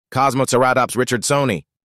Kosmoceratops richardsoni.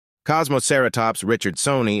 Kosmoceratops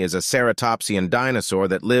richardsoni is a ceratopsian dinosaur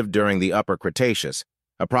that lived during the Upper Cretaceous,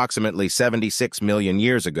 approximately 76 million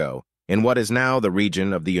years ago, in what is now the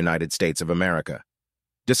region of the United States of America.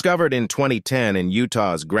 Discovered in 2010 in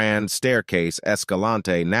Utah's Grand Staircase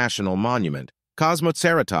Escalante National Monument,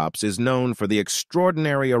 Kosmoceratops is known for the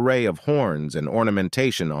extraordinary array of horns and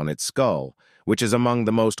ornamentation on its skull, which is among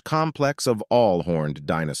the most complex of all horned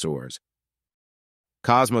dinosaurs.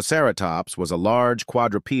 Kosmoceratops was a large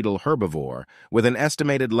quadrupedal herbivore with an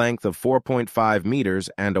estimated length of 4.5 meters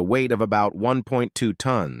and a weight of about 1.2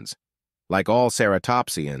 tons. Like all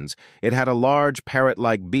ceratopsians, it had a large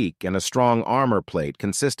parrot-like beak and a strong armor plate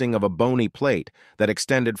consisting of a bony plate that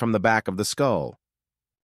extended from the back of the skull.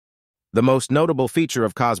 The most notable feature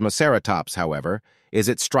of Kosmoceratops, however, is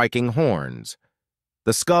its striking horns.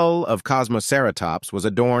 The skull of Kosmoceratops was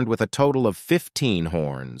adorned with a total of 15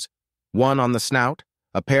 horns, one on the snout,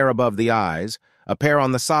 a pair above the eyes, a pair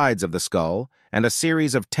on the sides of the skull, and a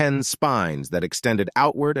series of 10 spines that extended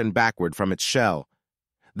outward and backward from its shell.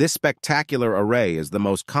 This spectacular array is the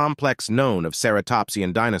most complex known of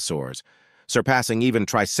ceratopsian dinosaurs, surpassing even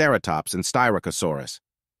Triceratops and Styracosaurus.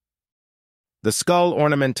 The skull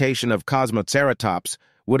ornamentation of Kosmoceratops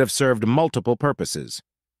would have served multiple purposes.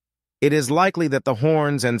 It is likely that the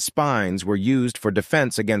horns and spines were used for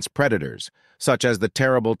defense against predators, such as the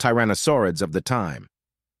terrible tyrannosaurids of the time.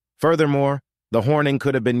 Furthermore, the horning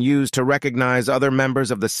could have been used to recognize other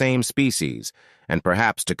members of the same species, and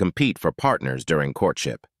perhaps to compete for partners during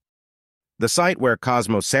courtship. The site where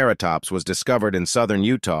Kosmoceratops was discovered in southern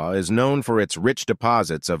Utah is known for its rich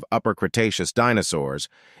deposits of Upper Cretaceous dinosaurs,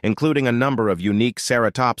 including a number of unique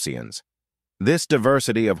ceratopsians. This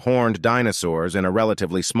diversity of horned dinosaurs in a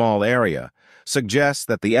relatively small area suggests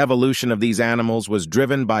that the evolution of these animals was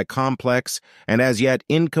driven by complex and as yet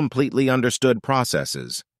incompletely understood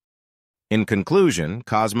processes. In conclusion,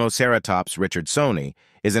 Kosmoceratops richardsoni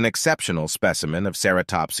is an exceptional specimen of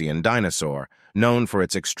ceratopsian dinosaur, known for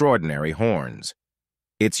its extraordinary horns.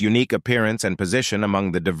 Its unique appearance and position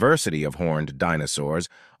among the diversity of horned dinosaurs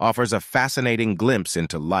offers a fascinating glimpse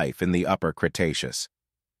into life in the Upper Cretaceous.